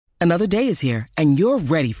Another day is here, and you're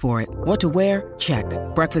ready for it. What to wear? Check.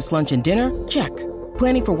 Breakfast, lunch, and dinner? Check.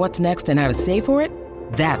 Planning for what's next and how to save for it?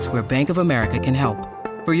 That's where Bank of America can help.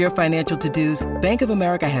 For your financial to-dos, Bank of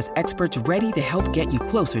America has experts ready to help get you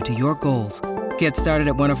closer to your goals. Get started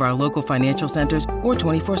at one of our local financial centers or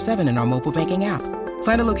 24/7 in our mobile banking app.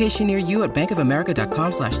 Find a location near you at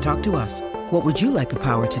bankofamerica.com/talktous. What would you like the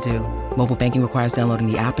power to do? Mobile banking requires downloading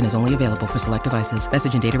the app and is only available for select devices.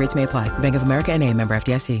 Message and data rates may apply. Bank of America N.A., member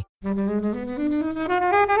FDIC.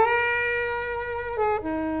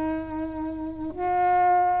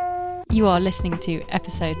 You are listening to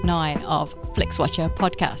episode 9 of FlixWatcher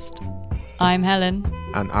podcast. I'm Helen.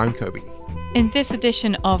 And I'm Kobe. In this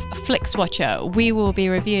edition of FlixWatcher, we will be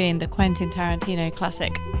reviewing the Quentin Tarantino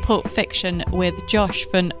classic Pulp Fiction with Josh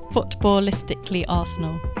from Footballistically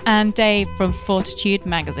Arsenal and Dave from Fortitude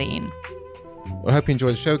magazine. I hope you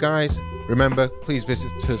enjoyed the show, guys. Remember, please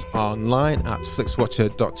visit us online at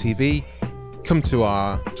flixwatcher.tv. Come to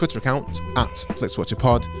our Twitter account at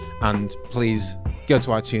FlixWatcherPod, and please go to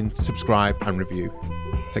iTunes, subscribe and review.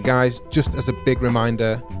 So guys, just as a big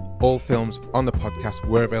reminder, all films on the podcast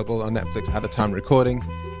were available on Netflix at the time of recording.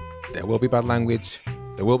 There will be bad language,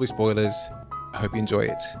 there will be spoilers. I hope you enjoy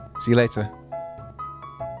it. See you later.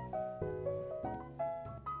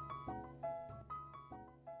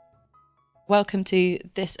 Welcome to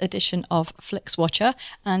this edition of FlixWatcher,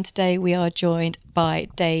 and today we are joined by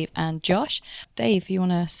Dave and Josh. Dave, you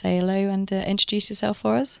want to say hello and introduce yourself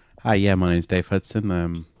for us? Hi, my name is Dave Hudson.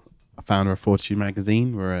 I'm a founder of Fortitude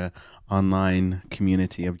magazine. We're an online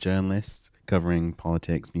community of journalists covering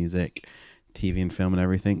politics, music, TV and film and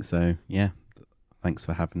everything. So, thanks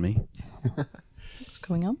for having me. What's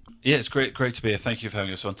going on? Yeah, it's great to be here. Thank you for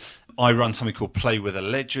having us on. I run something called Play with a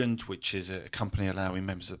Legend, which is a company allowing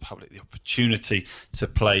members of the public the opportunity to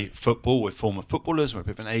play football with former footballers. We're a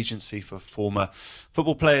bit of an agency for former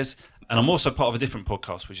football players. And I'm also part of a different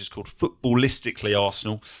podcast, which is called Footballistically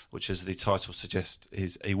Arsenal, which, as the title suggests,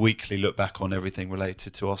 is a weekly look back on everything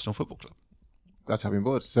related to Arsenal Football Club. Glad to have you on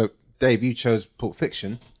board. So, Dave, you chose Pulp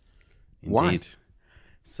Fiction. Indeed. Why?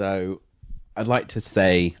 So, I'd like to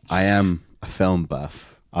say I am a film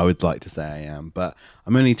buff. I would like to say I am, but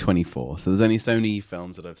I'm only 24, so there's only so many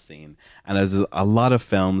films that I've seen. And there's a lot of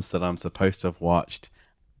films that I'm supposed to have watched,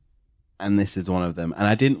 and this is one of them. And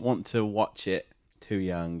I didn't want to watch it too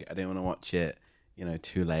young. I didn't want to watch it,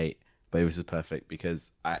 too late. But it was just perfect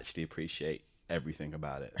because I actually appreciate everything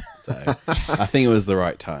about it. So I think it was the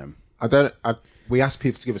right time. We asked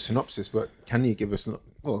people to give a synopsis, but can you give us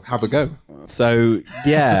have a go? So,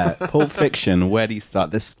 Pulp Fiction, where do you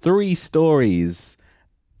start? There's 3 stories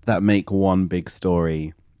that make one big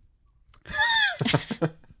story.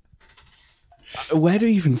 Where do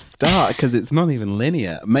you even start? Because it's not even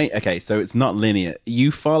linear. Okay, so it's not linear. You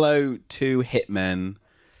follow 2 hitmen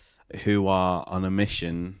who are on a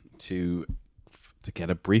mission to get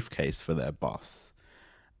a briefcase for their boss.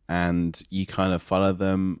 And you kind of follow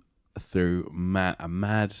them through a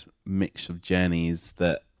mad mix of journeys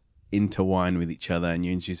that intertwine with each other, and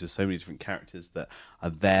you introduce so many different characters that are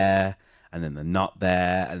there and then they're not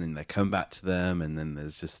there, and then they come back to them, and then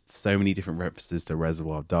there's just so many different references to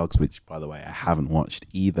Reservoir Dogs, which, by the way, I haven't watched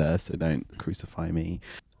either, so don't crucify me.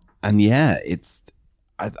 And I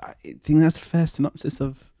think that's a fair synopsis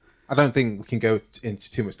of... I don't think we can go into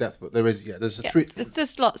too much depth, but there's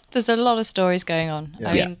There's a lot of stories going on.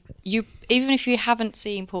 Yeah. I mean, even if you haven't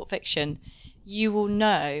seen Pulp Fiction, you will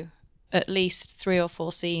know at least 3 or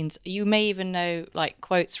 4 scenes. You may even know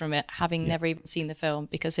quotes from it, having never even seen the film,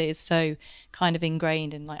 because it is so kind of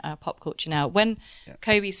ingrained in our pop culture now. When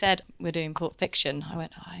Kobe said we're doing Pulp Fiction, I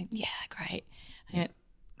went, oh, yeah, great. And he went,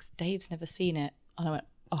 Dave's never seen it. And I went,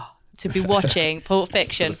 oh, to be watching Pulp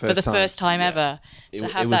Fiction for the first time ever, to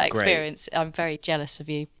have that experience, great. I'm very jealous of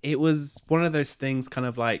you. It was one of those things, kind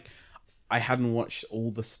of like, I hadn't watched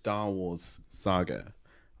all the Star Wars saga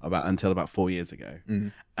until about 4 years ago.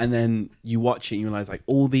 Mm. And then you watch it and you realize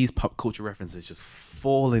all these pop culture references just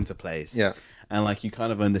fall into place. Yeah. And you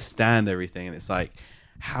kind of understand everything, and it's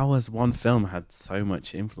how has one film had so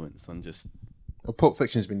much influence on just... Well, Pulp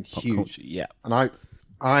Fiction has been huge. Culture, yeah. And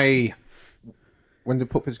I when the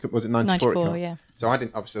Pulp Fiction was it 94? 94, yeah. So I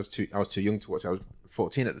didn't, obviously I was too young to watch it. I was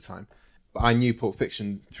 14 at the time. But I knew Pulp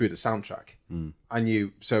Fiction through the soundtrack. Mm.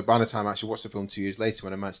 So by the time I actually watched the film 2 years later,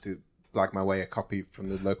 when I managed to blag my way a copy from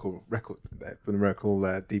the local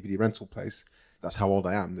DVD rental place, that's how old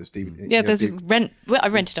I am. There's DVD. Yeah, there's rent. Well, I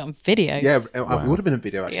rented it on video. Yeah, it would have been a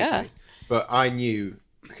video actually. Yeah. But I knew,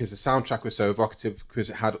 because the soundtrack was so evocative, because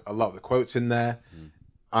it had a lot of the quotes in there. Mm.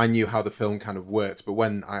 I knew how the film kind of worked. But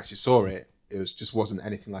when I actually saw it, it just wasn't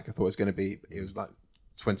anything like I thought it was going to be. It was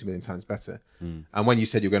 20 million times better. And when you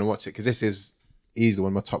said you're going to watch it, because this is easily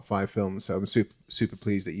one of my top 5 films, so I'm super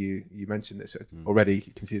pleased that you mentioned this. Already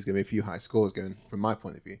you can see there's going to be a few high scores going from my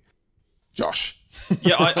point of view. Josh.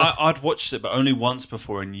 Yeah, I'd watched it, but only once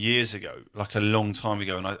before and years ago, like a long time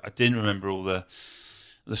ago, and I didn't remember all the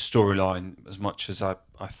storyline as much as I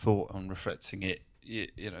thought on reflecting it,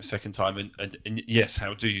 second time. And yes,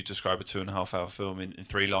 how do you describe a 2.5 hour film in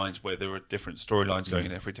 3 lines where there are different storylines going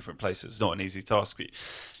in every different place? It's not an easy task.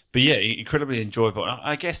 But yeah, incredibly enjoyable.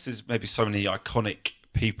 I guess there's maybe so many iconic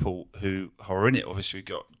people who are in it. Obviously, we've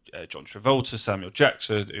got John Travolta, Samuel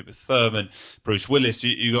Jackson, Uma Thurman, Bruce Willis.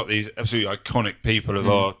 You got these absolutely iconic people of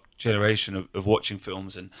our generation of watching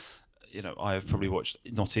films, and I have probably watched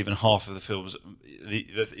not even half of the films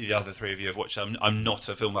the other 3 of you have watched. I'm not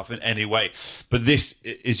a film buff in any way, but this,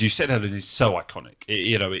 as you said, Helen, is so iconic.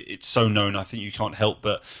 It's so known. I think you can't help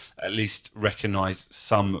but at least recognise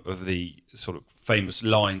some of the sort of famous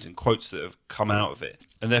lines and quotes that have come out of it.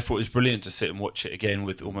 And therefore, it was brilliant to sit and watch it again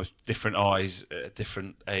with almost different eyes at a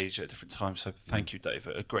different age, at a different time. So thank you, Dave.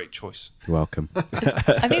 A great choice. You're welcome. I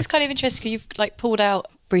think it's kind of interesting because you've pulled out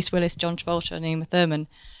Bruce Willis, John Travolta, and Uma Thurman.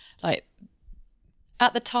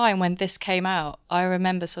 At the time when this came out, I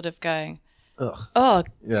remember sort of going, "Oh,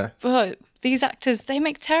 yeah, these actors, they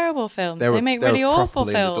make terrible films. They make were really awful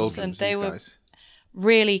properly in the films, and doldrums, they these were guys.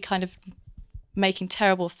 really kind of making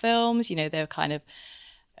terrible films. They were kind of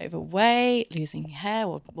overweight, losing hair,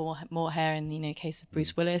 or more hair in the case of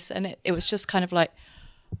Bruce Willis, and it was just kind of like,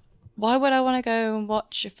 why would I want to go and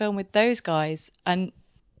watch a film with those guys? And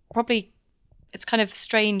probably it's kind of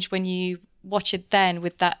strange when you watch it then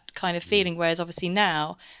with that kind of feeling, whereas obviously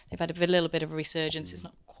now they've had a little bit of a resurgence. It's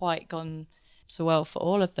not quite gone so well for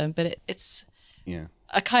all of them, but it's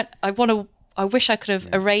I wish I could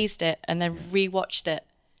have erased it and then rewatched it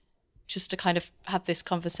just to kind of have this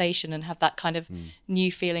conversation and have that kind of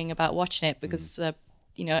new feeling about watching it, because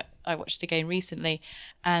I watched it again recently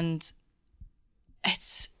and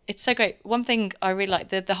it's so great. One thing I really like,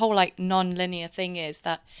 the whole non-linear thing, is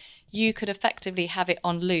that you could effectively have it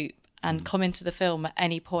on loop and come into the film at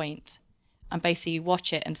any point and basically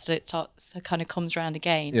watch it until it kind of comes around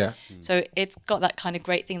again. Yeah. So it's got that kind of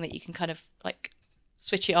great thing that you can kind of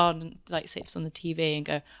switch it on, say if it's on the TV, and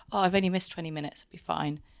go, oh, I've only missed 20 minutes, it'll be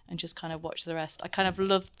fine, and just kind of watch the rest. I kind of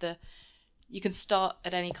love you can start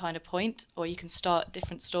at any kind of point, or you can start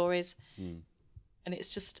different stories, and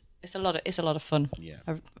it's a lot of fun. Yeah.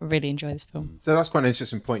 I really enjoy this film. So that's quite an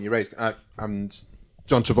interesting point you raised. And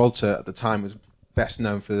John Travolta at the time was best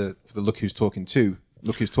known for the Look Who's Talking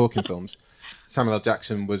films. Samuel L.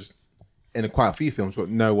 Jackson was in quite a few films, but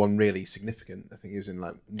no one really significant. I think he was in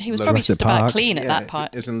he was probably just about clean at that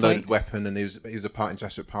part. He was in Loaded Weapon, and he was a part in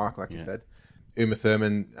Jurassic Park, like you said. Uma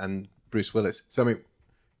Thurman and Bruce Willis. So I mean,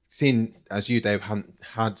 seeing as you, Dave,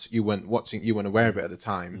 you weren't aware of it at the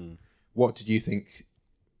time. What did you think?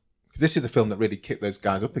 Because this is the film that really kicked those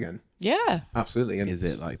guys up again. Yeah, absolutely. And is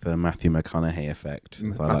it like the Matthew McConaughey effect?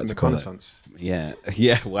 Matthew McConaughey.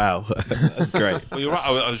 Yeah. Wow, that's great. Well, you're right.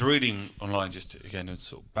 I was reading online just again a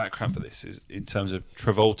sort of background for this, is in terms of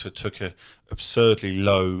Travolta took a absurdly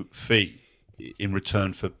low fee in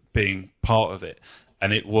return for being part of it.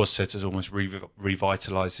 And it was said to almost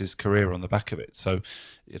revitalise his career on the back of it. So,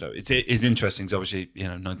 it's interesting because obviously,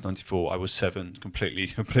 1994, I was 7,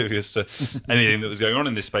 completely oblivious to anything that was going on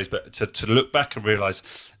in this space. But to look back and realise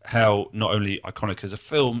how not only iconic as a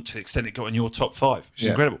film, to the extent it got in your top 5, which is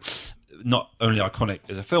incredible. Not only iconic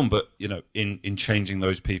as a film, but in changing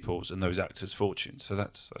those people's and those actors' fortunes. So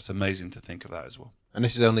that's amazing to think of that as well. And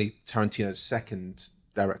this is only Tarantino's second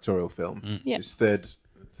directorial film. His third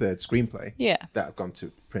screenplay that have gone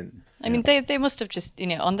to print. I mean, they must have just,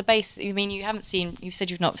 on the base, you said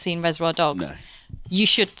you've not seen Reservoir Dogs. No. You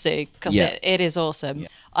should do, because it is awesome. Yeah.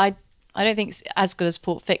 I don't think it's as good as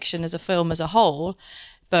Pulp Fiction as a film as a whole,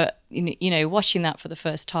 but, watching that for the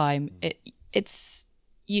first time, it's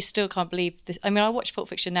you still can't believe this. I mean, I watch Pulp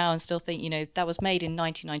Fiction now and still think, that was made in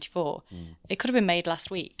 1994. It could have been made last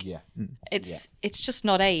week. Yeah. It's just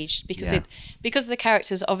not aged because the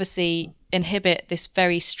characters obviously inhabit this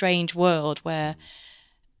very strange world where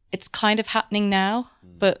it's kind of happening now,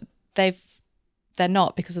 but they're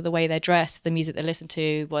not, because of the way they're dressed, the music they listen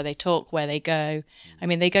to, where they talk, where they go. I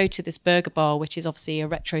mean, they go to this burger bar, which is obviously a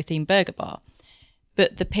retro-themed burger bar,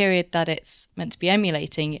 but the period that it's meant to be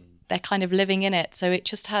emulating, they're kind of living in it. So it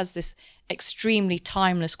just has this extremely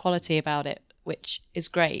timeless quality about it, which is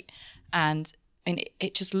great. And I mean,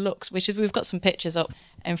 it just looks, we've got some pictures up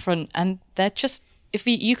in front, and they're just, if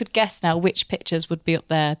you could guess now which pictures would be up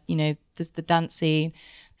there, there's the dance scene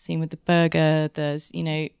with the burger, there's,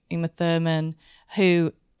 Uma Thurman,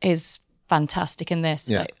 who is fantastic in this.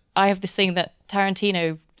 Yeah. Like, I have this thing that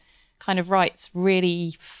Tarantino kind of writes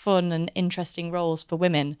really fun and interesting roles for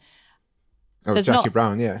women. Oh, There's Jackie not-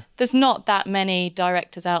 Brown, yeah. There's not that many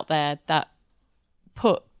directors out there that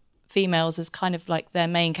put females as kind of like their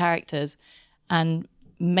main characters and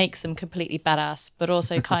makes them completely badass, but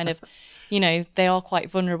also kind of, you know, they are quite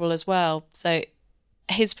vulnerable as well. So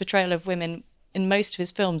his portrayal of women in most of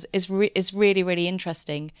his films is really, really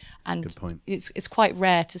interesting. And Good point. it's quite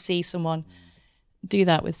rare to see someone do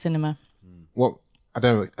that with cinema. What I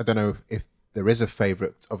don't know if there is a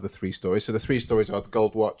favourite of the three stories. So the three stories are the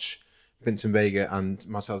Gold Watch, Vincent Vega, and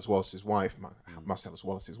Marcellus Wallace's wife.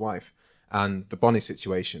 And the Bonnie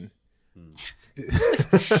situation.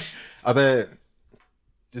 Are there?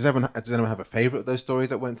 Does anyone have a favourite of those stories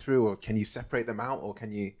that went through, or can you separate them out, or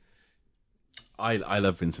can you? I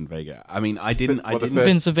love Vincent Vega. I mean, I didn't.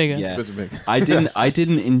 Vincent Vega. Yeah, Vincent Vega. I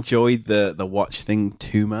didn't enjoy the watch thing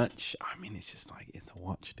too much. I mean, it's just like it's a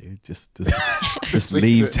watch, dude. Just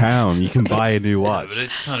leave town. You can buy a new watch. but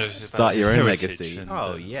it's kind of Start about your own heritage legacy. and,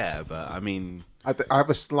 Oh yeah, but I mean, I have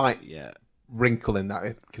a slight yeah, wrinkle in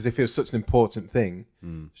that, because if it was such an important thing,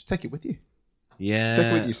 just take it with you. yeah. Take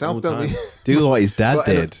it with yourself, all the don't time. you? Do what his dad Well,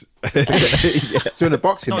 did. During a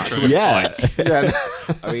boxing Not match. true. Yeah. Yeah.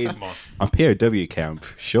 I mean, Come on. on POW camp,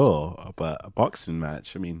 sure, but a boxing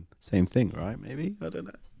match, I mean, same thing, right? Maybe, I don't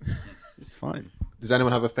know. It's fine. Does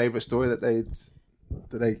anyone have a favourite story that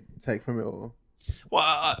they take from it, or? Well,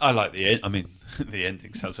 I like the end. I mean, the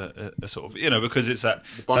ending sounds a sort of, you know, because it's that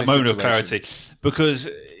Bonnie moment of situation. clarity. Because,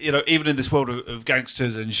 you know, even in this world of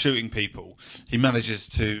gangsters and shooting people, he manages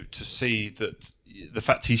to see that the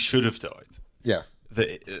fact he should have died, Yeah.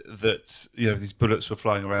 that you know, these bullets were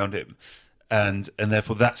flying around him, and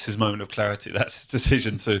therefore that's his moment of clarity. That's his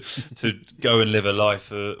decision to go and live a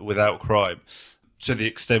life without crime, to the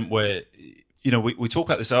extent where, you know, we talk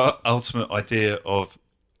about this ultimate idea of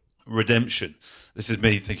redemption. This is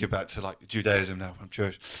me thinking back to like Judaism now. I'm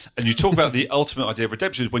Jewish, and you talk about the ultimate idea of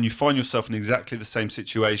redemption is when you find yourself in exactly the same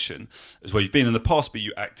situation as where you've been in the past, but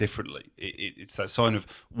you act differently. It's that sign of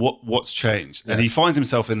what's changed. And he finds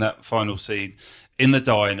himself in that final scene in the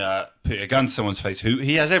diner, putting a gun to someone's face, who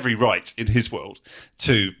he has every right in his world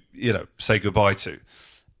to, you know, say goodbye to.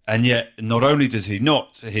 And yet, not only does he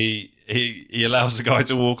not, he allows the guy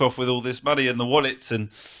to walk off with all this money and the wallets, and,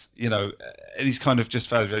 you know, and he's kind of just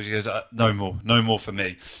found, he goes, no more for me.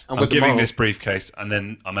 And I'm with the giving moral- this briefcase, and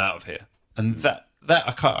then I'm out of here. And that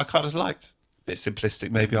I kind of liked. A bit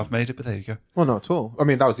simplistic, maybe I've made it, but there you go. Well, not at all. I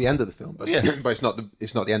mean, that was the end of the film, but Yeah. but it's not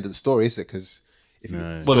the end of the story, is it? Because if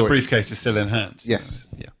No. you, Well, the briefcase is still in hand. Yes.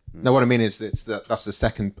 Yeah. No, what I mean is that's the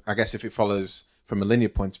second. I guess if it follows from a linear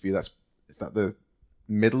point of view, is that the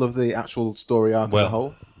middle of the actual story arc as Well- a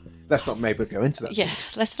whole. Let's not maybe go into that. Yeah,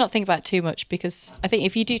 let's not think about it too much, because I think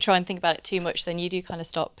if you do try and think about it too much, then you do kind of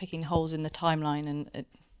start picking holes in the timeline, and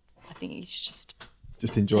I think you should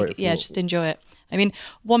Just enjoy it. yeah, just enjoy it. I mean,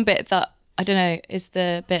 one bit that I don't know is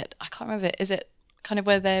the bit, I can't remember it. Is it kind of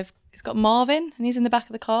where it's got Marvin and he's in the back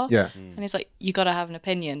of the car? Yeah. And he's like, you got to have an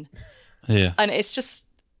opinion. Yeah. And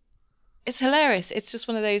it's hilarious. It's just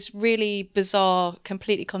one of those really bizarre,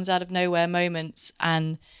 completely comes out of nowhere moments.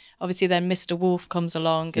 And obviously then Mr. Wolf comes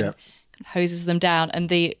along and Yeah. hoses them down, and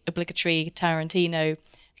the obligatory Tarantino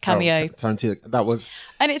cameo. Tarantino. That was.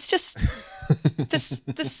 And it's just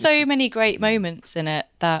there's so many great moments in it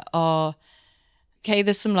that are okay.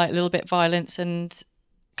 There's some like little bit violence and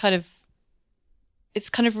it's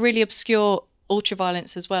kind of really obscure ultra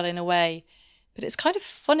violence as well in a way, but it's kind of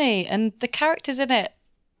funny, and the characters in it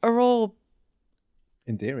are all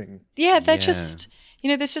Endearing. they're Yeah. just, you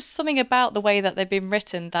know, there's just something about the way that they've been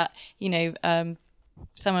written that, you know,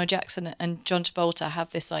 Samuel Jackson and John Travolta have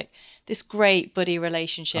this great buddy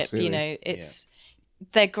relationship. Absolutely. You know,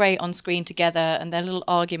 they're great on screen together, and their little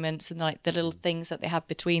arguments and like the little things that they have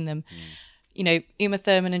between them. You know, Uma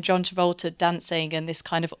Thurman and John Travolta dancing, and this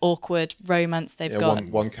kind of awkward romance they've got.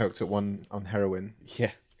 One coked up, one on heroin.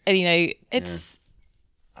 Yeah. And, you know, it's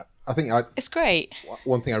I think it's great.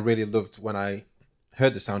 one thing I really loved when I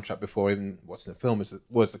heard the soundtrack before even watching the film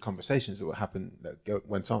was the conversations that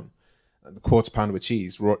went on. And the quarter pounder with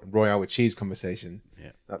cheese, Royale with cheese conversation.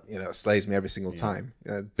 Yeah. That, you know, slays me every single time.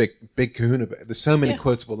 Big Kahuna. There's so many Yeah.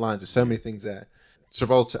 quotable lines. There's so many things there.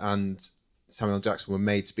 Travolta and Samuel L. Jackson were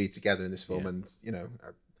made to be together in this film, and you know,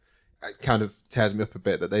 it kind of tears me up a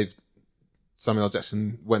bit that Samuel L.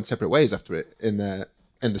 Jackson went separate ways after it in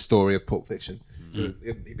the story of Pulp Fiction.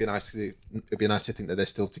 It'd be nice to think that they're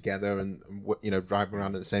still together and you know, driving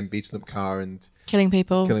around in the same beaten up car and Killing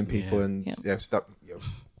people. killing people and Yeah. stuff. You know,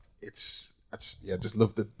 I just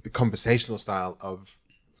love the conversational style of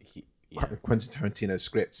Quentin Tarantino's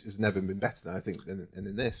script has never been better than I think than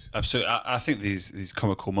in this. Absolutely. I think these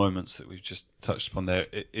comical moments that we've just touched upon there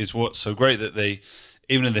is what's so great, that they,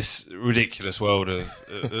 even in this ridiculous world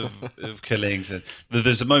of killings, and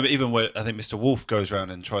there's a moment even where I think Mr. Wolf goes around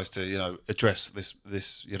and tries to address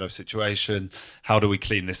this situation. How do we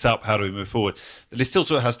clean this up? How do we move forward? But he still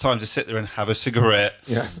sort of has time to sit there and have a cigarette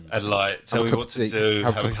and like tell me what to do,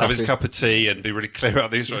 have his cup of tea, and be really clear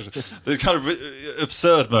about the instructions. There's kind of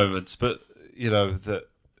absurd moments, but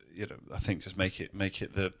I think just make it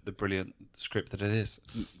the brilliant script that it is.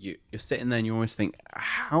 You're sitting there and you almost think,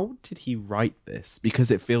 how did he write this? Because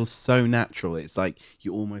it feels so natural. It's like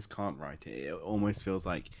you almost can't write it. It almost feels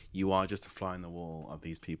like you are just a fly on the wall of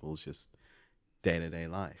these people's just day-to-day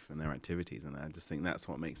life and their activities. And I just think that's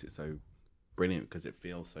what makes it so brilliant, because it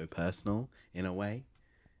feels so personal in a way.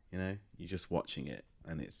 You're just watching it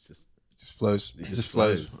and it's just... It just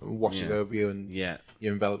flows, washes over you, and you're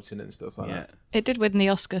enveloped in it and stuff like that. It did win the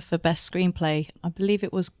Oscar for Best Screenplay. I believe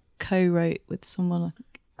it was co-wrote with someone.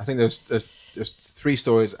 I think there's 3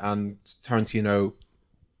 stories, and Tarantino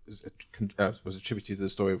was attributed to the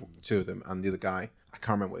story of 2 of them, and the other guy, I can't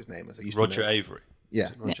remember what his name was. Roger Avery.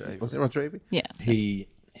 Yeah. Avery. Was it Roger Avery? Yeah. He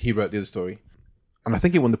wrote the other story, and I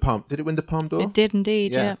think it won the Palme. Did it win the Palme d'Or? It did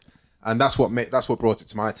indeed. Yeah. And that's what brought it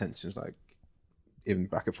to my attention. It's like, even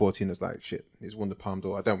back at 14, it's like, shit, he's won the Palme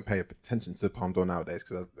d'Or. I don't pay attention to the Palme d'Or nowadays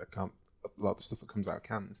because I can't. A lot of the stuff that comes out of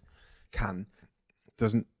Cannes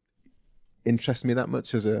doesn't interest me that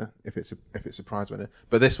much as if it's a prize winner.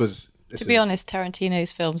 But to be honest,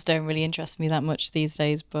 Tarantino's films don't really interest me that much these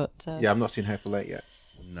days. But I've not seen Hateful Eight yet.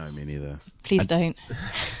 No, me neither. Please don't.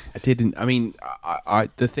 I didn't. I mean, I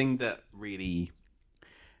the thing that really.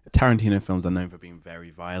 Tarantino films are known for being very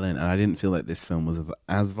violent, and I didn't feel like this film was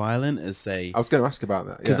as violent as, say... I was going to ask about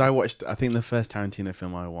that, because I think the first Tarantino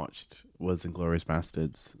film I watched was Inglourious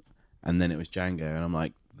Bastards, and then it was Django, and I'm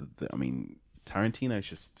like, Tarantino's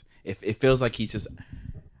just... It feels like he's just...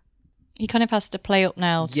 He kind of has to play up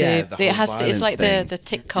now to... it's like the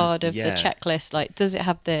tick card of the checklist, like, does it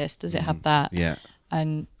have this? Does it have that? Yeah.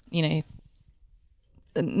 And,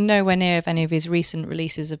 nowhere near of any of his recent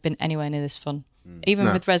releases have been anywhere near this fun.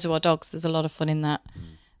 Even with Reservoir Dogs, there's a lot of fun in that.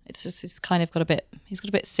 It's kind of got he's got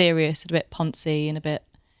a bit serious, a bit poncy, and a bit...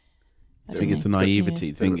 I think it's the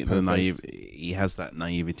naivety thing. He has that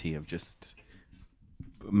naivety of just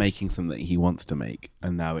making something that he wants to make,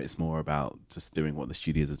 and now it's more about just doing what the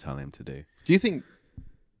studios are telling him to do. Do you think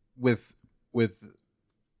with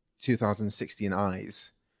 2016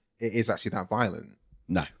 eyes, it is actually that violent?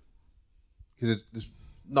 No. Because there's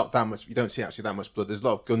not that much, you don't see actually that much blood. There's a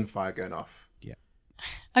lot of gunfire going off. Yeah.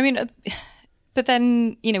 I mean, but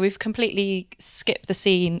then, we've completely skipped the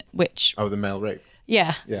scene, which... Oh, the male rape.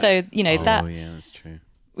 Yeah. So, that... Oh, yeah, that's true.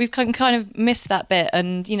 We've kind of missed that bit,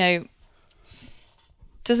 and,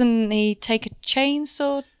 doesn't he take a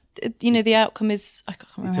chainsaw? The outcome is... I can't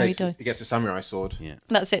remember how he does. He gets a samurai sword. Yeah.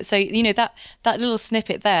 That's it. So, that little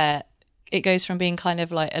snippet there, it goes from being kind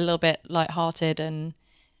of like a little bit lighthearted and...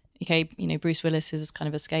 Okay, Bruce Willis's kind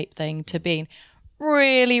of escape thing to being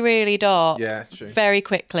really, really dark. Yeah, true. Very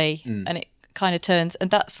quickly, and it kind of turns.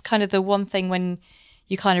 And that's kind of the one thing when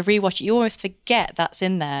you kind of rewatch it, you almost forget that's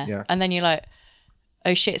in there, and then you're like,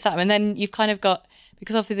 "Oh shit, it's that." And then you've kind of got,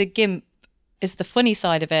 because obviously the gimp is the funny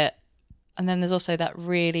side of it, and then there's also that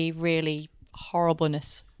really, really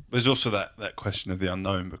horribleness. There's also that question of the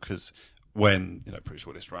unknown, because when Bruce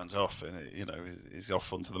Willis runs off and he's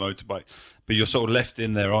off onto the motorbike, but you're sort of left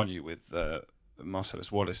in there, aren't you, with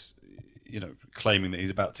Marcellus Wallace, claiming that he's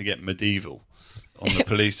about to get medieval on the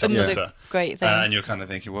police officer. Great thing. And you're kind of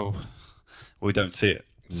thinking, well, we don't see it,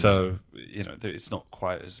 so it's not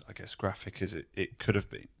quite as, I guess, graphic as it could have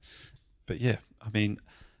been. But yeah, I mean,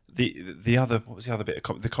 the other, what was the other bit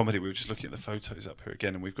of the comedy? We were just looking at the photos up here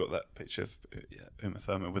again, and we've got that picture of Uma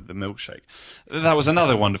Thurman with the milkshake. That was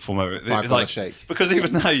another wonderful moment. $5 shake. Because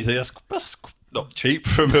even now you think that's not cheap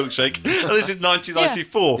for a milkshake. And this is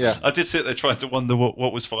 1994. Yeah. I did sit there trying to wonder what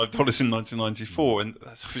was $5 in 1994, and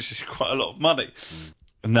that's obviously quite a lot of money.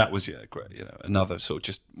 And that was great. Another sort of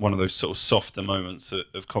just one of those sort of softer moments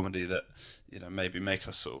of comedy that maybe make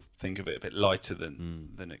us sort of think of it a bit lighter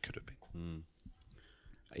than it could have been.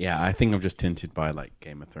 Yeah, I think I'm just tinted by like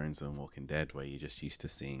Game of Thrones and Walking Dead, where you're just used to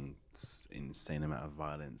seeing insane amount of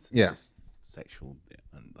violence, just sexual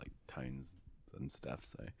and like tones and stuff.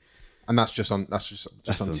 So, and that's just on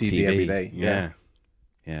TV every day. Yeah.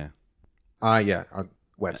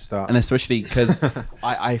 Where to start? And especially because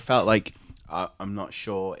I felt like I'm not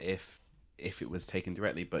sure if it was taken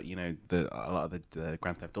directly, but a lot of the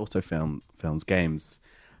Grand Theft Auto games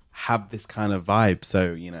have this kind of vibe.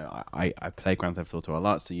 So, you know, I play Grand Theft Auto a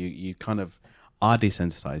lot, so you kind of are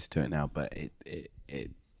desensitized to it now, but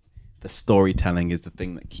it the storytelling is the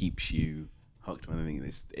thing that keeps you hooked. When I think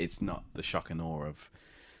it's not the shock and awe of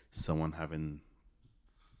someone having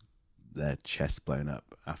their chest blown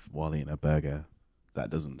up while eating a burger. That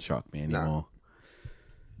doesn't shock me anymore. No.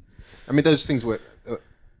 I mean, those things were,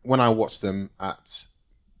 when I watched them at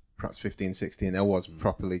perhaps 15, 16, I was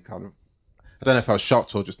properly kind of, I don't know if I was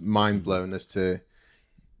shocked or just mind blown as to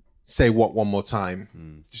say what one more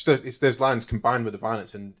time. Just it's those lines combined with the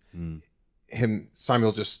violence and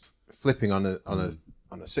Samuel just flipping on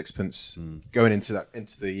a sixpence, going into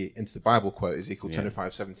the Bible quote, Ezekiel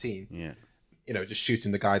 25:17. Yeah. You know, just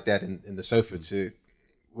shooting the guy dead in the sofa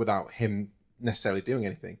without him necessarily doing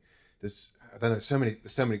anything. There's so many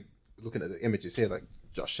looking at the images here, like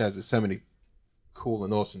Josh shares, there's so many cool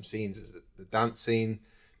and awesome scenes. There's the dance scene,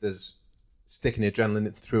 there's sticking the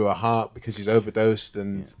adrenaline through her heart because she's overdosed,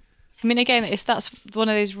 and I mean, again, that's one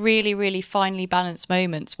of those really, really finely balanced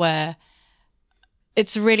moments where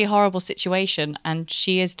it's a really horrible situation and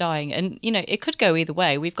she is dying, and you know, it could go either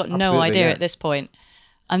way. We've got no idea at this point.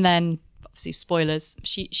 And then obviously spoilers,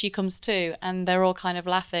 she comes to and they're all kind of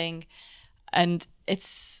laughing, and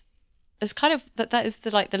it's kind of that is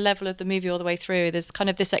the level of the movie all the way through. There's kind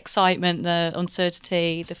of this excitement, the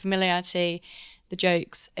uncertainty, the familiarity, the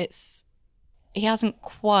jokes. He hasn't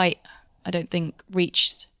quite, I don't think,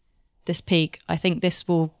 reached this peak. I think this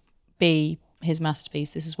will be his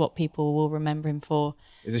masterpiece. This is what people will remember him for.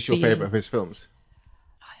 Is this your favourite of his films?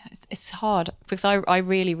 It's hard because I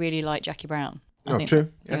really, really like Jackie Brown. True.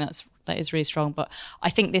 I think that is really strong. But I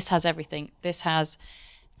think this has everything. This has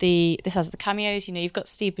the cameos. You know, you've got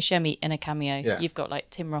Steve Buscemi in a cameo. Yeah. You've got like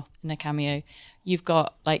Tim Roth in a cameo. You've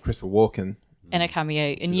got like Christopher Walken in a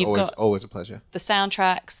cameo, and you've got always a pleasure. The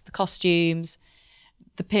soundtracks, the costumes,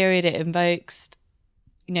 the period it invokes.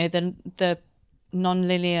 You know, the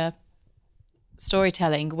non-linear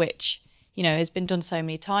storytelling, which, you know, has been done so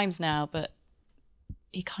many times now, but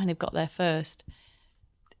he kind of got there first.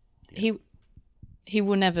 He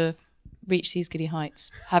will never reach these giddy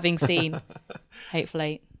heights, having seen Hateful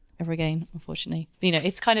Eight ever again, unfortunately. You know,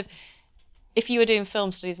 it's kind of, if you were doing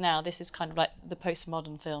film studies now, this is kind of like the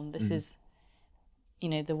postmodern film. This is, you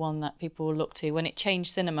know, the one that people will look to when it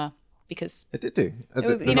changed cinema, because it did do.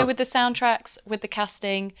 With the soundtracks, with the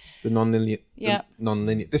casting, the non-linear. Yeah. The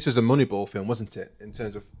non-linear. This was a Moneyball film, wasn't it? In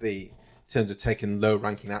terms of taking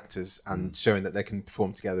low-ranking actors and showing that they can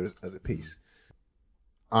perform together as a piece.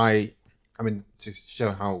 I mean, to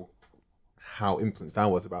show how influenced I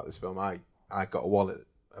was about this film, I got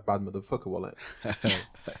a bad motherfucker wallet.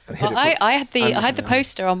 Well, I had the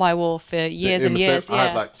poster on my wall for years and years. I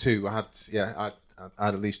had like two. I had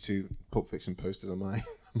at least two Pulp Fiction posters on my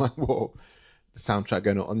wall. The soundtrack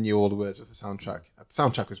going on. I knew all the words of the soundtrack. The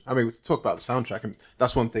soundtrack was. I mean, we talk about the soundtrack, and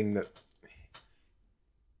that's one thing that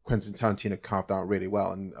Quentin Tarantino carved out really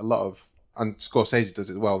well, and Scorsese does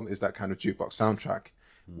it well. Is that kind of jukebox soundtrack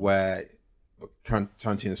where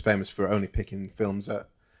Tarantino's famous for only picking films that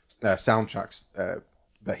soundtracks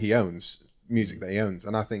that he owns, music that he owns,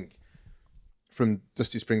 and I think from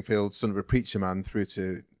Dusty Springfield's Son of a Preacher Man through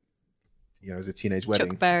to, you know, as a Teenage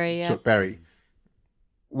Wedding, Chuck Berry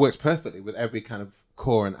works perfectly with every kind of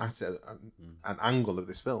core and asset and angle of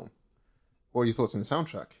this film. What are your thoughts on the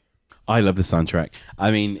soundtrack? I love the soundtrack.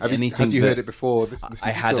 I mean, have you heard it before?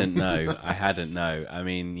 I hadn't. No, I hadn't. No, I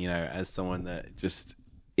mean, you know, as someone that just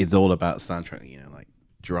is all about soundtrack, you know, like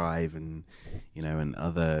Drive and, you know, and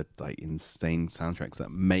other like insane soundtracks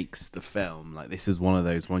that makes the film. Like, this is one of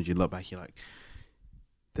those ones you look back, you're like,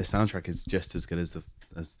 the soundtrack is just as good as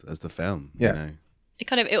the film. Yeah. You know?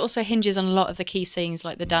 It also hinges on a lot of the key scenes,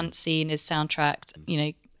 like the dance scene is soundtracked. You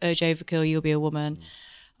know, Urge Overkill, You'll Be a Woman,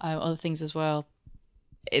 other things as well.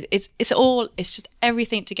 It's just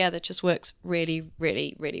everything together just works really,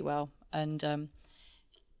 really, really well. And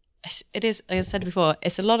it is, as I said before,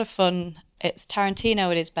 it's a lot of fun. It's Tarantino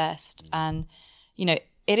at his best, and you know,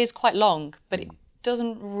 it is quite long, but it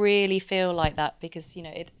doesn't really feel like that because, you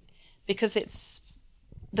know, because it's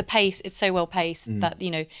the pace. It's so well paced that, you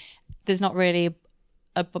know, there's not really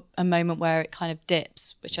a moment where it kind of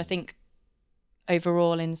dips, which I think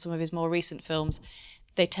overall in some of his more recent films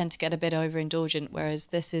they tend to get a bit overindulgent, whereas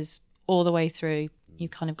this is all the way through. You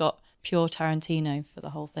kind of got pure Tarantino for the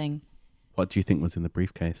whole thing. What do you think was in the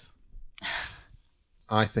briefcase?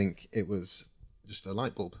 I think it was just a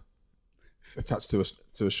light bulb attached to a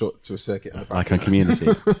circuit in the back. Like on Community.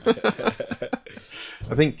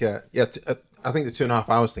 I think I think the 2.5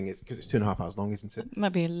 hours thing is because it's 2.5 hours long, isn't it?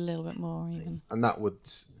 Maybe a little bit more even. And that would,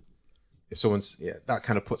 if someone's that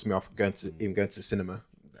kind of puts me off going to the cinema.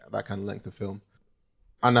 that kind of length of film.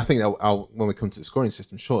 And I think that when we come to the scoring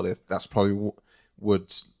system shortly, that's probably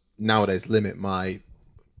would nowadays limit my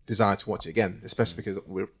desire to watch it again, especially because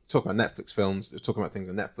we're talking about Netflix films. They're talking about things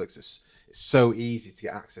on Netflix. It's so easy to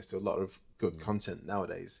get access to a lot of good content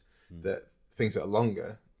nowadays that things that are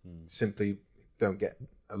longer simply don't get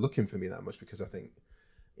a look in for me that much, because I think,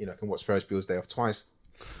 I can watch Ferris Bueller's Day Off twice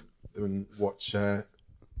and watch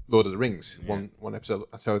Lord of the Rings one episode.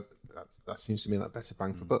 So that seems to me like better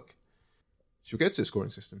bang for buck. Should we go to the scoring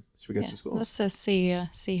system? Should we go to the score? Let's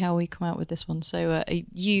see how we come out with this one. So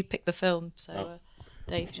you pick the film. So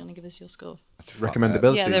Dave, do you want to give us your score?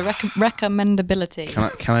 Recommendability. Yeah, the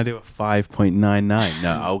recommendability. Can I do a 5.99?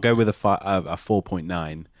 No, I'll go with a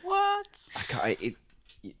 4.9. What?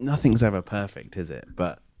 Nothing's ever perfect, is it?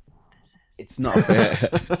 But it's not fair.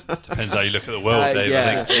 Depends how you look at the world, Dave.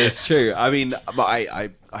 Yeah, I think. it's true. I mean, but I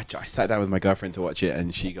sat down with my girlfriend to watch it,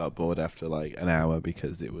 and she got bored after like an hour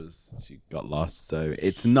because she got lost. So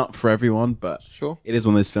it's not for everyone, but Sure. it is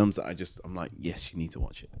one of those films that I'm like, yes, you need to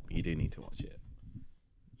watch it. You do need to watch it.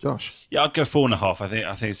 Josh? Yeah, I'd go 4.5.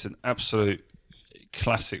 I think it's an absolute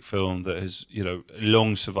classic film that has,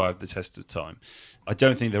 long survived the test of time. I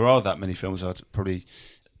don't think there are that many films I'd probably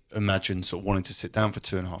imagine sort of wanting to sit down for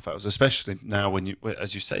 2.5 hours, especially now when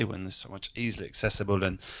as you say, when there's so much easily accessible,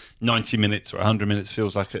 and 90 minutes or 100 minutes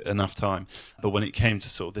feels like enough time. But when it came to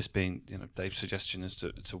sort of this being, Dave's suggestion as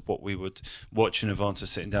to what we would watch in advance of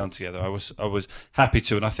sitting down together, I was happy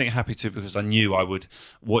to, and I think happy to because I knew I would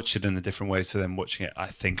watch it in a different way to them watching it, I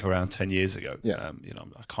think, around 10 years ago. Yeah.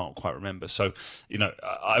 I can't quite remember. So,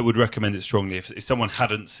 I would recommend it strongly. If someone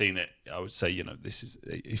hadn't seen it, I would say, this is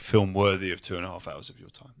a film worthy of 2.5 hours of your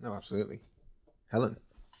time. No, absolutely. Helen?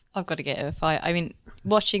 I've got to get it a 5. I mean,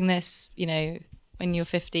 watching this, when you're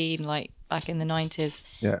 15, like back in the 90s,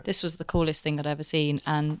 this was the coolest thing I'd ever seen.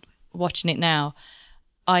 And watching it now,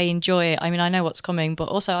 I enjoy it. I mean, I know what's coming, but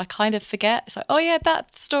also I kind of forget. It's like, oh yeah,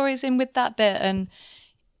 that story's in with that bit, and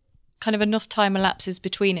kind of enough time elapses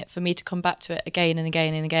between it for me to come back to it again and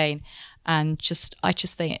again and again. And I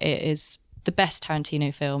just think it is the best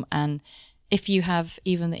Tarantino film. And if you have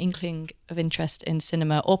even the inkling of interest in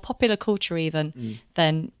cinema or popular culture even,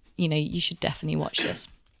 then, you should definitely watch this.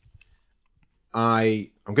 I'm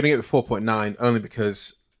going to give it 4.9 only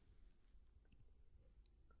because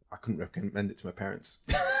I couldn't recommend it to my parents.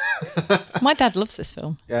 My dad loves this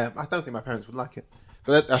film. Yeah, I don't think my parents would like it.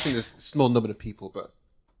 But I think there's a small number of people, but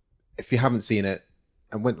if you haven't seen it,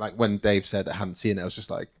 and when Dave said I hadn't seen it, I was just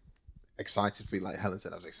like, excited for you, like Helen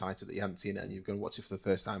said. I was excited that you hadn't seen it and you're going to watch it for the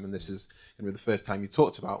first time, and this is going to be the first time you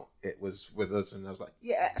talked about it was with us, and I was like,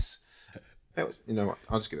 yes. It was, what,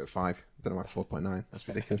 I'll just give it a 5. I don't know why 4.9. That's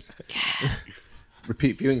ridiculous.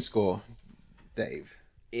 Repeat viewing score, Dave.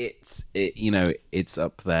 It's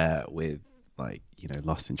up there with like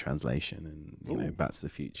Lost in Translation and Back to the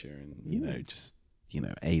Future and just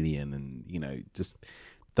Alien and just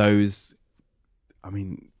those. I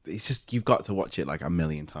mean, it's just, you've got to watch it like a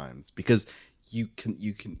million times, because you can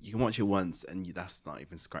watch it once and that's not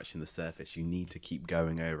even scratching the surface. You need to keep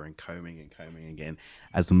going over and combing again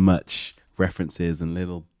as much references and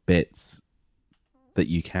little bits that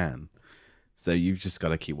you can. So you've just got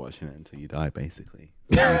to keep watching it until you die, basically.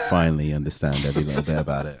 So you finally understand every little bit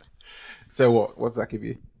about it. So what does that give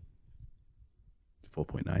you?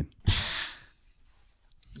 4.9.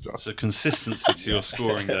 So consistency to your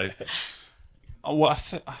scoring, Dave. Well, I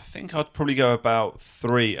think I'd probably go about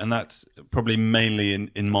 3, and that's probably mainly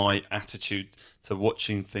in my attitude to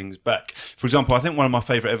watching things back. For example, I think one of my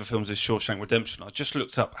favourite ever films is Shawshank Redemption. I just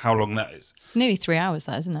looked up how long that is. It's nearly 3 hours,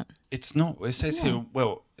 that, isn't it? It's not. It says here,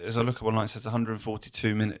 well, as I look up online, it says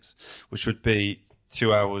 142 minutes, which would be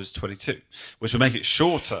 2 hours 22, which would make it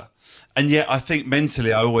shorter. And yet I think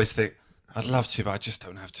mentally I always think, I'd love to, but I just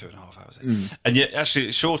don't have 2.5 hours. And yet, actually,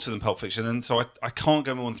 it's shorter than Pulp Fiction, and so I can't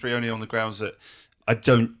go more than 3, only on the grounds that I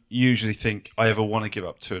don't usually think I ever want to give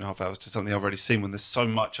up 2.5 hours to something I've already seen when there's so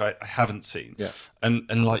much I haven't seen. Yeah.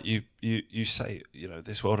 And like you say,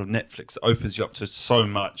 this world of Netflix opens you up to so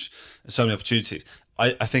much, so many opportunities.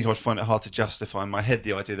 I think I would find it hard to justify in my head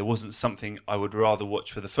the idea there wasn't something I would rather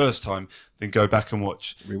watch for the first time than go back and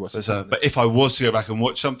watch. But if I was to go back and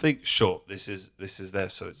watch something, sure, this is there,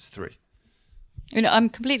 so it's 3. I'm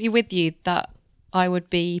completely with you that I would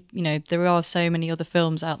be, there are so many other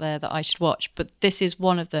films out there that I should watch, but this is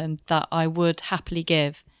one of them that I would happily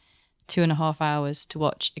give 2.5 hours to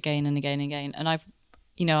watch again and again and again. And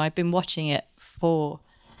I've been watching it for,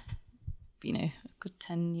 a good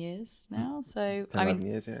 10 years now. So 11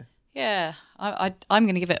 years, yeah. Yeah, I'm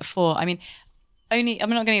going to give it a 4. I mean, I'm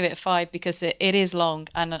not going to give it a 5 because it is long,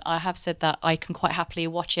 and I have said that I can quite happily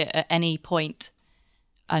watch it at any point.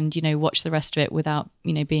 and, you know, watch the rest of it without,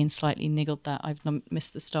 you know, being slightly niggled that I've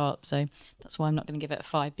missed the start. So that's why I'm not going to give it a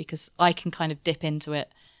 5, because I can kind of dip into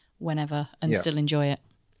it whenever and still enjoy it.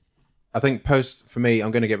 I think for me,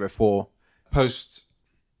 I'm going to give it a 4. Prior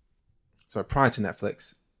to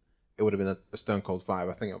Netflix, it would have been a stone cold 5.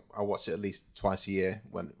 I think I watched it at least twice a year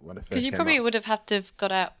when it first came out. Because you probably would have had to have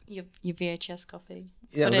got out your VHS copy,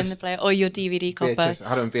 Yeah, put it in the player, or your DVD copy. VHS. I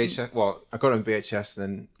had it on VHS. Well, I got it on VHS,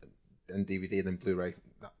 and DVD, and then Blu-ray.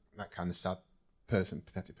 That kind of sad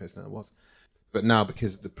pathetic person that I was. But now,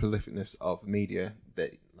 because of the prolificness of media,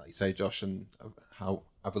 that, like you say, Josh, and how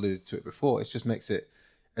I've alluded to it before, it just makes it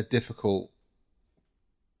a difficult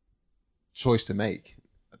choice to make.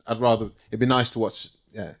 It'd be nice to watch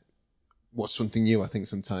something new, I think,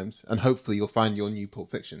 sometimes, and hopefully you'll find your new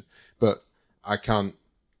Pulp Fiction. But I think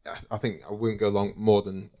I wouldn't go long more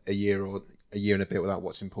than a year or a year and a bit without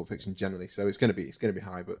watching Pulp Fiction generally. So it's going to be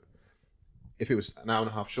high. But if it was an hour and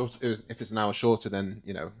a half short, if it's an hour shorter, then,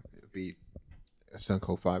 you know, it'd be a stone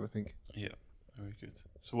cold 5, I think. Yeah, very good.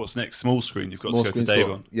 So what's next? Small screen. You've got Small to go to screen Dave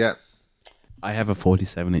score. on. Yeah. I have a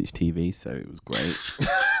 47-inch TV, so it was great.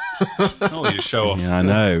 Oh, you show off. Yeah, I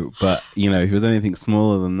know, but you know, if it was anything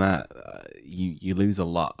smaller than that, you lose a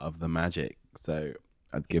lot of the magic. So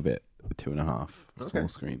I'd give it a 2.5 small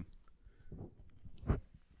screen.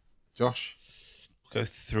 Josh? Go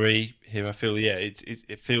 3 here. I feel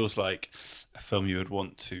it feels like a film you would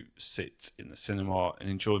want to sit in the cinema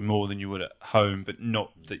and enjoy more than you would at home, but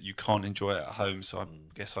not that you can't enjoy it at home. So I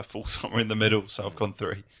guess I fall somewhere in the middle. So I've gone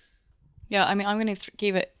 3. Yeah, I mean, I'm going to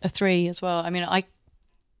give it a 3 as well. I mean, I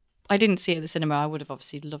didn't see it at the cinema. I would have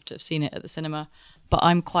obviously loved to have seen it at the cinema, but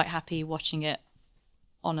I'm quite happy watching it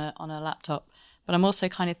on a laptop. But I'm also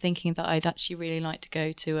kind of thinking that I'd actually really like to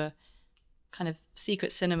go to a kind of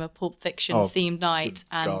secret cinema Pulp Fiction themed night,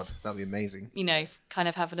 and God, that'd be amazing. You know, kind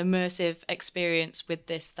of have an immersive experience with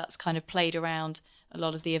this that's kind of played around a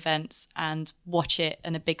lot of the events, and watch it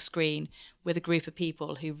on a big screen with a group of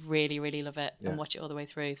people who really, really love it and watch it all the way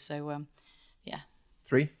through. So,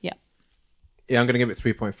 3? Yeah. Yeah, I'm going to give it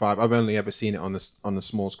 3.5. I've only ever seen it on the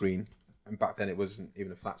small screen, and back then it wasn't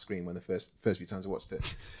even a flat screen when the first few times I watched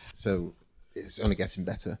it. So it's only getting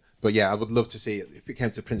better. But yeah, I would love to see it. If it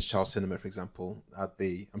came to Prince Charles Cinema, for example,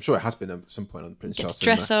 I'm sure it has been at some point on Prince Charles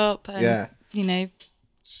Cinema. Dress up and, you know,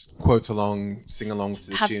 quote along, sing along to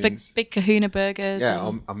the have tunes. big kahuna burgers.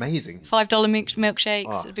 Yeah, amazing. $5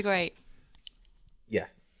 milkshakes. It'd be great. Yeah.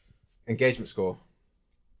 Engagement score.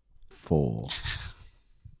 4.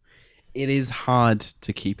 It is hard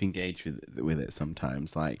to keep engaged with it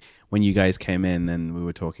sometimes. Like when you guys came in and we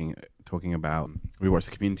were talking about, we watched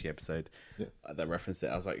the Community episode that referenced it.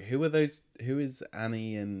 I was like, who is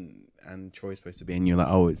Annie and Troy supposed to be? And you're like,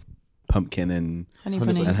 oh, it's Pumpkin and Honey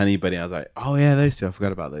Bunny. I was like, oh yeah, those two. I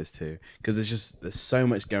forgot about those two, because there's so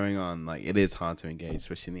much going on. Like it is hard to engage,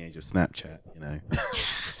 especially in the age of Snapchat. You know.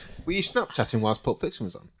 Were you Snapchatting whilst Pulp Fiction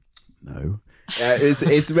was on? No.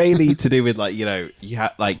 It's really to do with, like, you know, you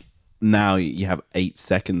have like. Now you have 8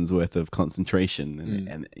 seconds worth of concentration,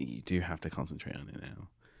 and you do have to concentrate on it now.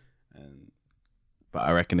 But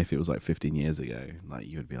I reckon if it was like 15 years ago, like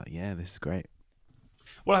you would be like, yeah, this is great.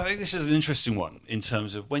 Well, I think this is an interesting one in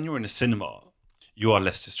terms of when you're in a cinema, you are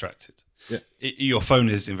less distracted. Yeah. Your phone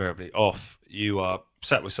is invariably off. You are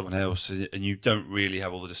sat with someone else, and you don't really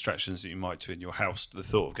have all the distractions that you might do in your house. The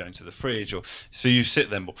thought of going to the fridge, so you sit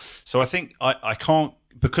there more. So I think I can't,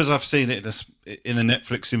 because I've seen it in a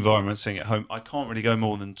Netflix environment, seeing it at home. I can't really go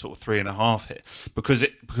more than sort of 3.5 here, because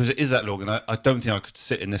it is that long, and I don't think I could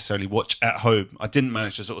sit and necessarily watch at home. I didn't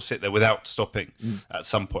manage to sort of sit there without stopping at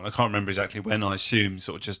some point. I can't remember exactly when. I assume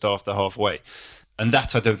sort of just after halfway. And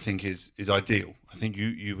that I don't think is ideal. I think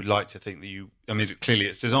you would like to think that clearly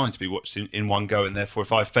it's designed to be watched in one go, and therefore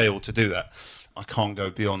if I fail to do that, I can't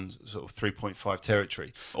go beyond sort of 3.5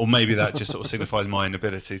 territory. Or maybe that just sort of signifies my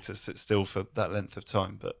inability to sit still for that length of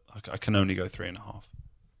time, but I can only go 3.5.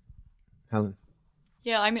 Helen?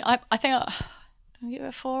 Yeah, I mean, I think I'll give it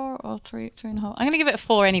a 4 or 3.5. I'm going to give it a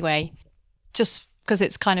 4 anyway, just because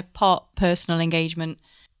it's kind of part personal engagement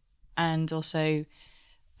and also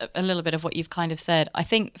a little bit of what you've kind of said. I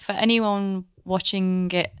think for anyone watching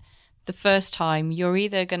it the first time, you're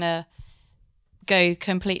either going to go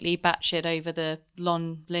completely batshit over the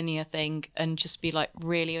non-linear thing and just be like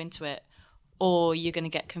really into it, or you're going to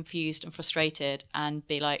get confused and frustrated and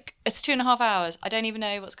be like, it's 2.5 hours, I don't even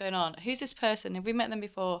know what's going on, who's this person, have we met them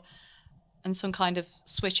before, and some kind of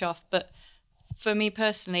switch off. But for me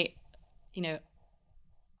personally, you know,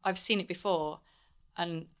 I've seen it before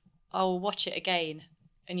and I'll watch it again,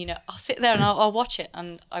 and you know, I'll sit there and I'll watch it,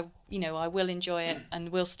 and I will enjoy it and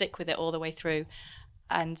we'll stick with it all the way through.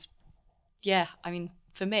 And yeah, I mean,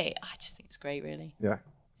 for me, I just think it's great, really. Yeah.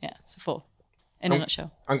 Yeah, it's a 4 in a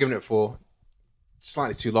nutshell. I'm giving it a 4.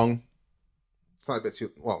 Slightly too long. Slightly bit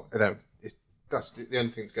too... Well, I don't... That's the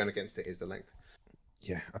only thing that's going against it is the length.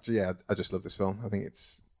 Yeah, I just love this film. I think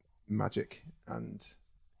it's magic and,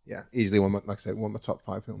 yeah, easily one of my top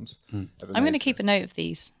 5 films. I'm going to keep a note of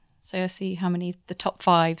these. So I see how many the top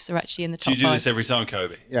 5s are actually in the top 5. Do you do this every time,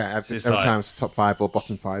 Kobe? Yeah, every time it's top 5 or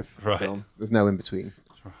bottom 5 film. There's no in between.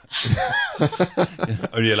 Right.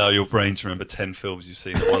 Only allow your brain to remember 10 films you've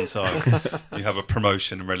seen at one time. You have a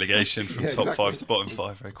promotion and relegation from top 5 to bottom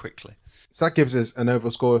 5 very quickly. So that gives us an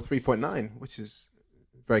overall score of 3.9, which is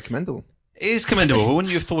very commendable. It is commendable, but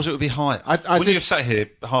wouldn't you have thought it would be higher? Wouldn't you have sat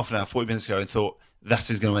here half an hour, 40 minutes ago and thought that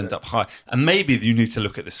is going to end up high? And maybe you need to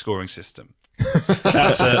look at the scoring system.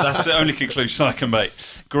 That's the only conclusion I can make.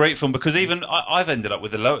 Great film, because even I've ended up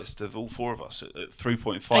with the lowest of all 4 of us at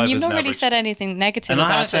 3.5. And you've not really average. said anything negative And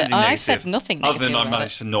about it. I've said nothing negative. Other than I about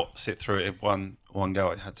managed to not sit through it in one go.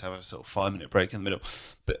 I had to have a sort of 5-minute break in the middle.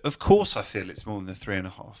 But of course I feel it's more than a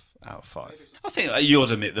 3.5 out of 5. I think you ought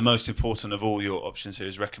to admit the most important of all your options here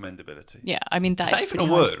is recommendability. Yeah, I mean, Is that even a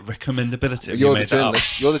word? Recommendability. You're the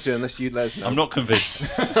journalist. You're the journalist. You let us know. I'm not convinced.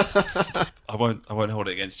 I won't hold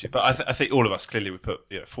it against you. But I think all of us clearly would put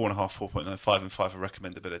 4.5, 4.9, 5 and 5 for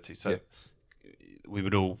recommendability. So we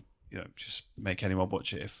would all just make anyone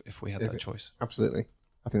watch it if we had that choice. Absolutely.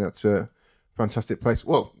 I think that's a fantastic place.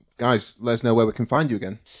 Well, guys, let us know where we can find you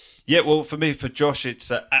again. Yeah, well, for me, for Josh,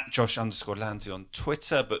 it's at Josh_Landy on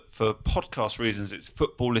Twitter. But for podcast reasons, it's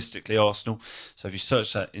Footballistically Arsenal. So if you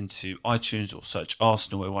search that into iTunes or search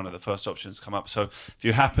Arsenal, we're one of the first options come up. So if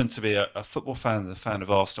you happen to be a football fan and a fan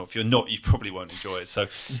of Arsenal, if you're not, you probably won't enjoy it. So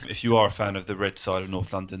if you are a fan of the red side of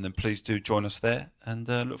North London, then please do join us there and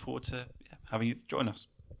look forward to having you join us.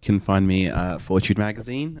 You can find me at Fortune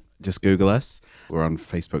Magazine. Just Google us. We're on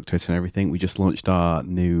Facebook, Twitter and everything. We just launched our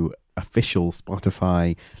new official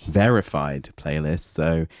Spotify verified playlist.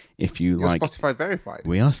 So if you're Spotify verified.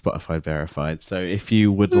 We are Spotify verified. So if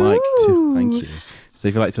you would like to, thank you. So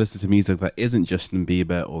if you like to listen to music that isn't Justin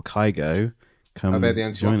Bieber or Kygo, come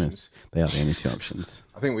join us. They are the only 2 options.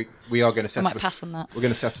 I think we are going to set up. I might pass on that. We're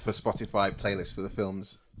going to set up a Spotify playlist for the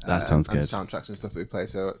films. That sounds good. And soundtracks and stuff that we play.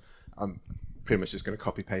 So I'm pretty much just going to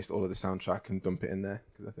copy paste all of the soundtrack and dump it in there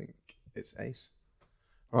because I think it's ace.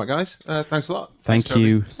 All right, guys. Thanks a lot. Thank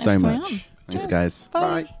you so much. Thanks, guys.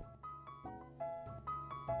 Bye.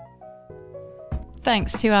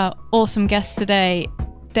 Thanks to our awesome guests today,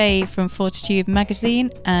 Dave from Fortitude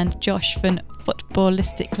Magazine and Josh from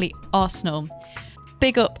Footballistically Arsenal.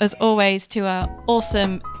 Big up, as always, to our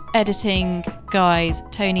awesome editing guys,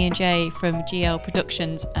 Tony and Jay from GL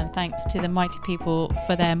Productions, and thanks to the Mighty People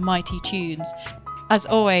for their mighty tunes. As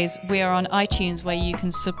always, we are on iTunes where you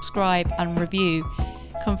can subscribe and review.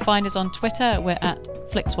 Come find us on Twitter, we're at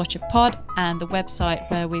FlixWatcherPod, and the website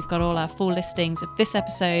where we've got all our full listings of this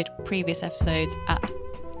episode, previous episodes at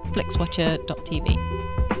flixwatcher.tv.